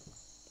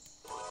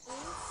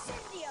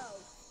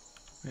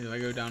 Wait, do I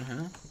go down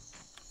here?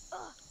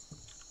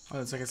 Oh,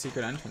 there's like a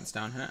secret entrance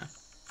down here.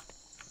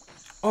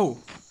 Oh!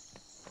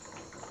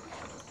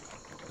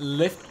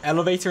 Lift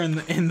elevator in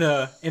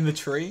the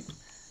tree.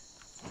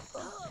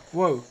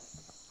 Whoa.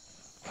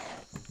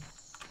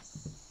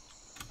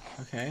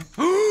 Okay.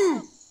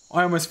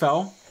 I almost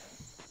fell.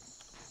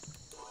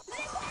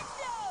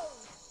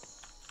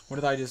 What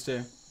did I just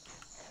do?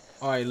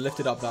 Oh, I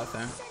lifted up that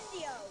thing.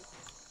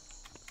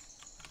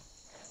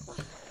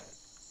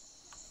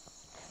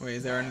 Wait,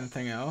 is there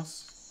anything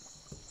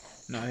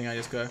else? No, I think I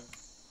just go.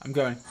 I'm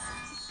going.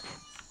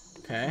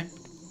 Okay.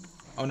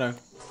 Oh no.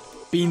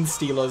 Bean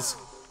stealers.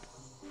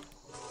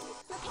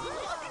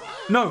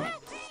 No!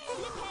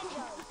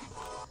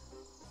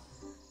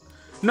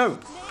 No!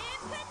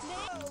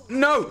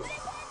 No!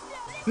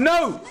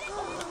 No!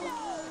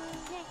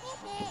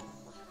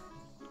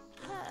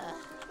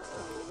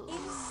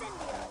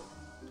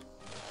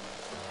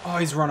 Oh,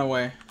 he's run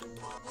away.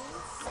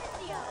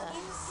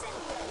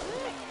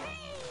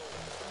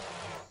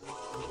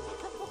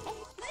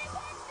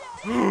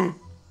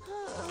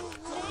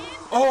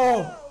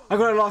 Oh! I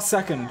got it last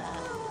second.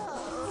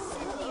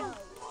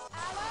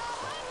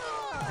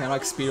 Okay, I'm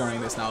like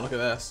speedrunning this now. Look at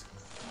this.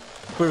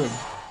 Boom.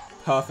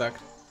 Perfect.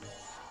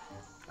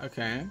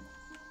 Okay.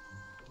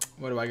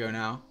 Where do I go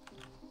now?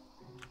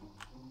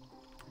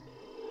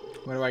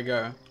 Where do I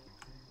go?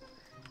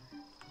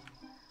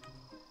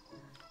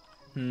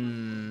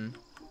 And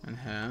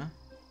here.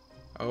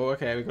 Oh,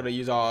 okay. We gotta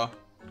use our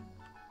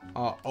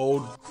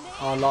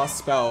last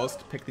spells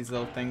to pick these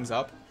little things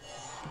up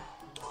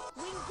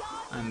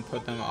and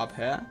put them up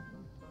here.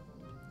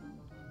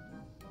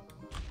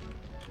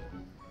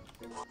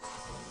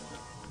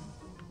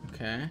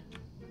 Okay.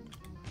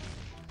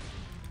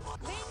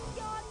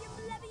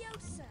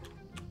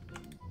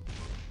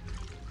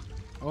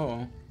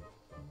 Oh.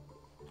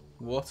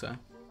 Water.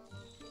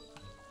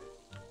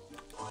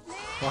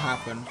 What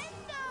happened?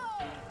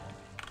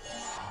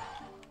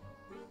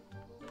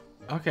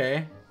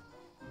 Okay.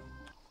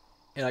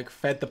 It like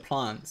fed the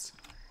plants.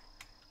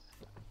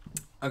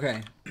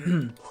 Okay.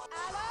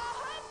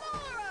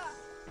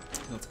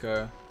 Let's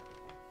go.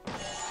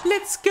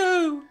 Let's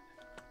go!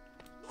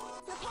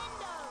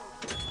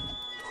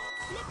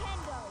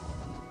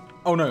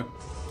 Oh no.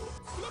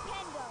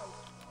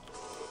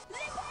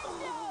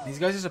 These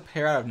guys just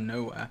appear out of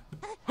nowhere.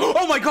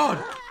 Oh my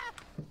god!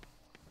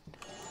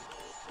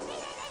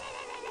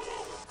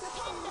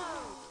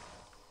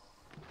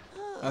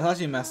 That's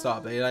actually messed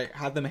up. They like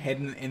had them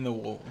hidden in the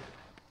wall.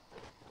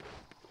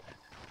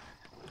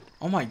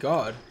 Oh my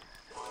god.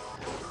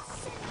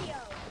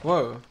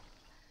 Whoa.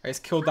 I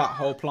just killed that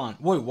whole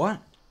plant. Whoa,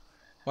 what?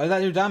 Why did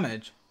that do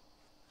damage?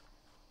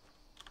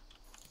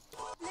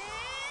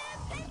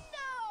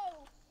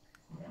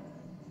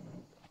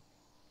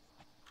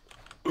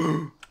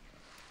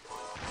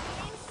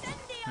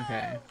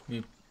 Okay.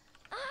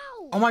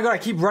 Oh my god, I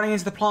keep running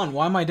into the plant.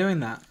 Why am I doing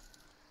that?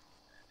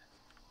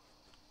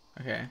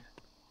 Okay.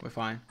 We're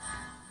fine.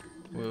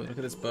 Whoa, look at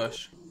this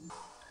bush.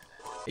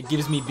 It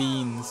gives me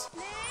beans.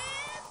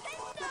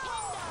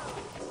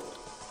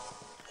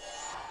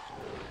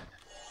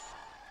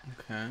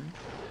 Okay.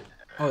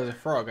 Oh, there's a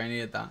frog. I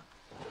needed that.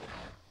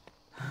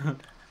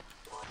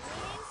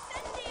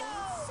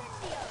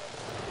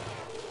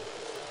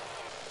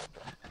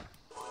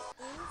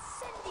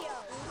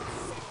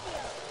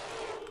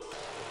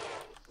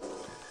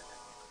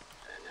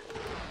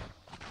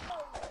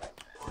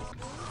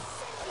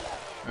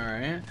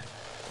 Alright.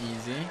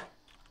 Easy.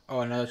 Oh,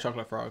 another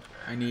chocolate frog.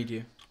 I need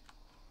you.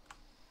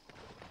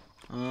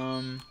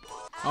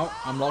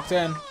 Oh, I'm locked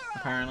in,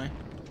 apparently.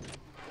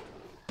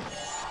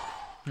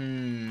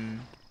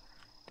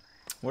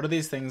 What do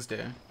these things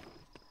do?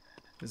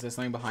 Is there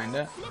something behind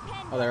it?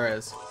 Oh, there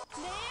is.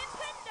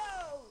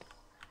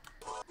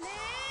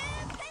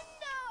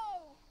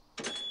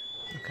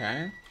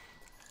 Okay.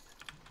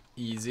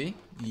 Easy.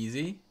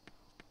 Easy.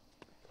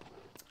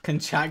 Can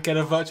chat get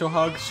a virtual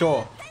hug?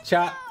 Sure.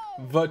 Chat,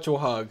 virtual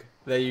hug.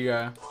 There you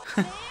go.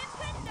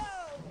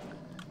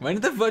 When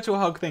did the virtual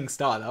hug thing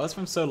start? That was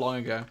from so long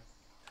ago.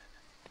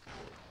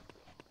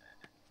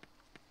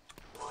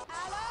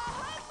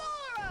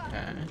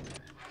 Okay.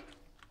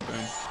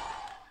 Boom.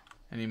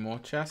 Any more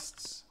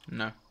chests?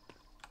 No.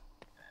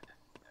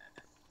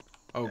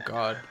 Oh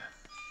god.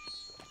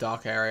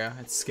 Dark area.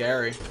 It's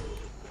scary.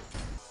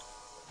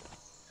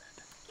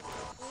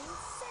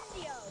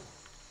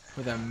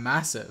 Oh, they're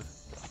massive.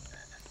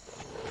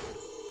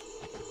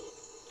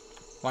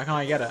 Why can't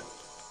I get it?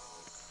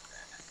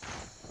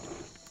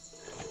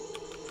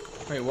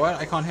 Wait, what?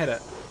 I can't hit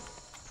it.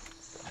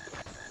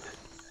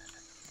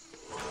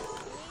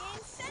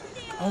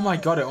 Oh my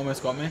god, it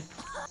almost got me.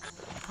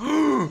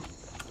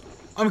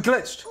 I'm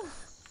glitched.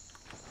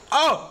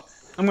 Oh!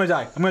 I'm gonna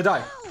die. I'm gonna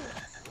die.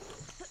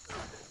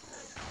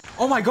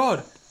 Oh my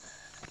god.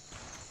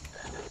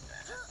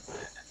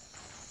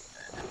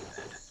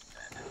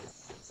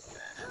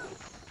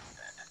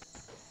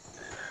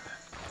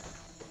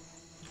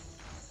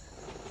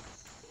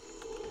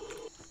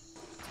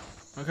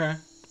 Okay.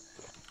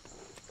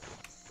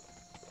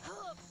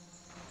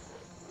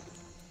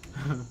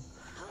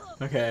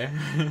 Okay.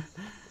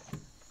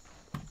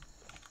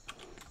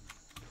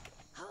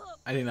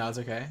 I think that was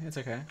okay. It's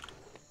okay.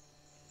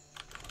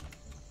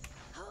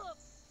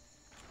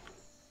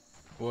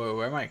 Whoa,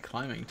 where am I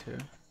climbing to?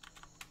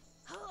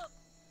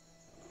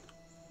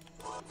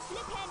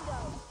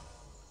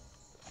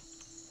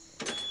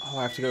 Oh,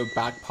 I have to go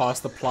back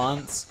past the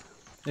plants.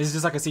 This is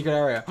just like a secret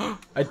area.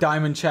 A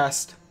diamond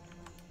chest.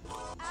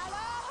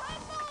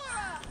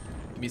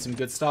 Give me some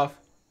good stuff.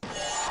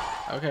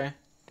 Okay.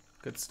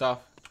 Good stuff.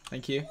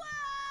 Thank you.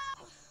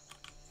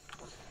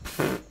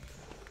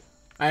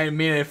 I didn't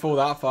mean it to fall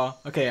that far.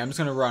 Okay, I'm just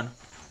gonna run.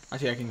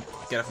 Actually, I can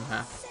get it from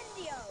here.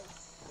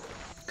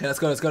 Okay, let's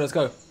go, let's go, let's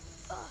go.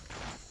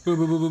 Boo,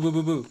 boo, boo, boo, boo,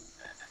 boo, boo.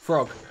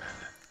 Frog.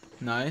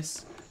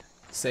 Nice.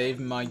 Save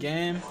my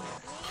game.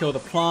 Kill the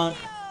plant.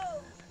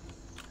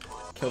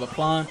 Kill the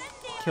plant.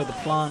 Kill the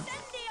plant.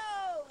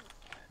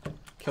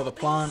 Kill the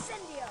plant.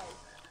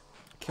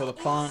 Kill the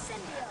plant.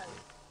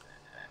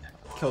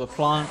 Kill the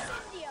plant.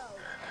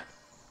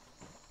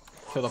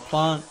 Kill the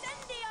plant.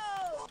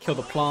 Kill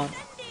the plant.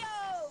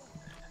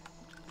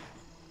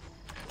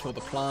 Kill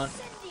the plant.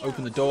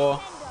 Open the door.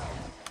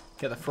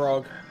 Get the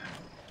frog.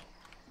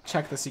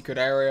 Check the secret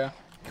area.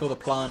 Kill the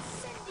plant.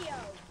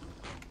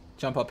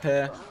 Jump up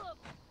here.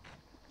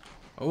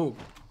 Oh.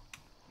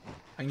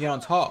 I can get on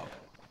top.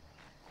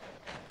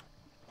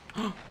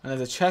 And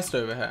there's a chest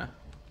over here.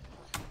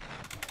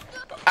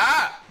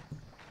 Ah!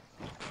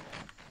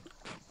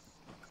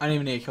 I don't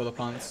even need to kill the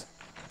plants.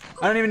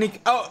 I don't even need...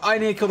 Oh, I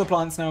need to kill the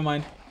plants. Never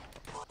mind.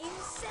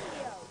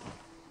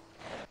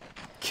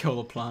 Kill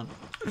the plant.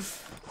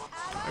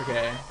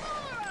 Okay.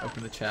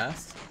 Open the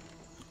chest.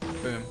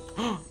 Boom.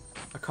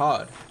 A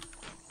card.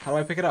 How do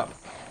I pick it up?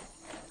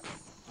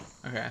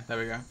 Okay, there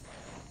we go.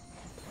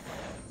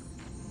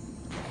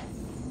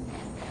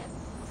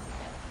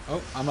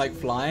 Oh, I'm like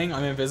flying.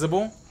 I'm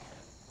invisible.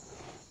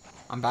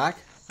 I'm back.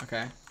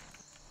 Okay.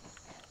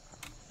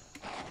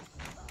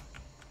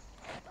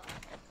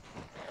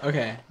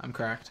 Okay, I'm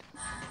cracked.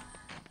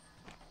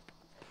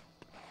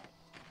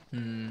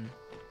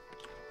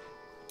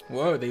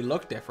 Whoa, they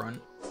look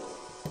different.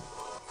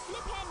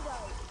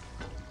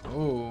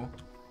 Oh.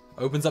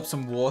 Opens up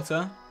some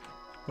water.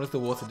 What does the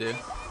water do?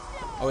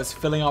 Oh, it's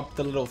filling up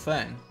the little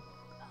thing.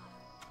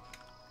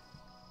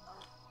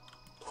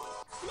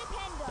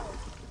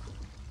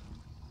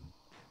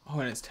 Oh,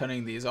 and it's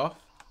turning these off.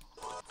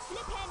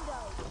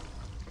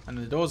 And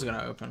the doors are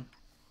gonna open.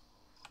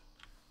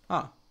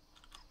 Oh.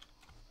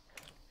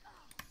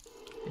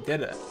 It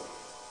did it.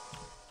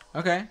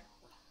 Okay.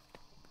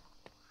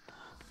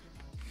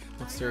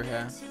 What's through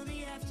here?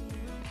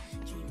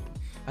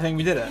 I think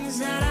we did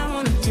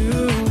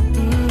it.